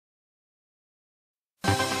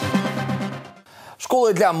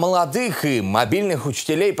Школы для молодых и мобильных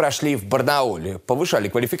учителей прошли в Барнауле. Повышали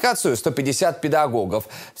квалификацию 150 педагогов.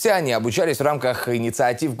 Все они обучались в рамках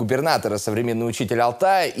инициатив губернатора «Современный учитель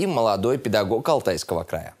Алтая» и молодой педагог Алтайского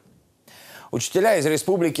края. Учителя из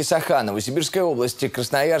республики Саха, Новосибирской области,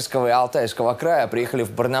 Красноярского и Алтайского края приехали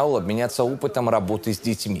в Барнаул обменяться опытом работы с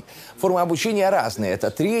детьми. Формы обучения разные.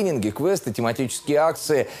 Это тренинги, квесты, тематические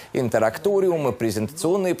акции, интеракториумы,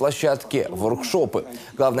 презентационные площадки, воркшопы.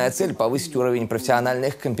 Главная цель – повысить уровень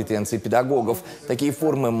профессиональных компетенций педагогов. Такие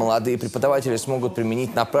формы молодые преподаватели смогут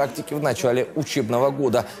применить на практике в начале учебного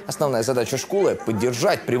года. Основная задача школы –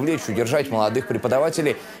 поддержать, привлечь, удержать молодых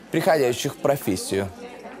преподавателей, приходящих в профессию.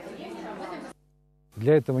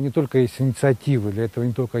 Для этого не только есть инициативы, для этого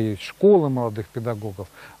не только есть школы молодых педагогов,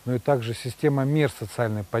 но и также система мер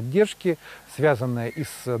социальной поддержки, связанная и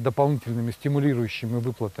с дополнительными стимулирующими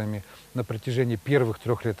выплатами на протяжении первых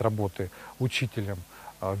 3 лет работы учителем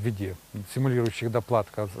в виде стимулирующих доплат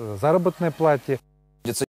к заработной плате.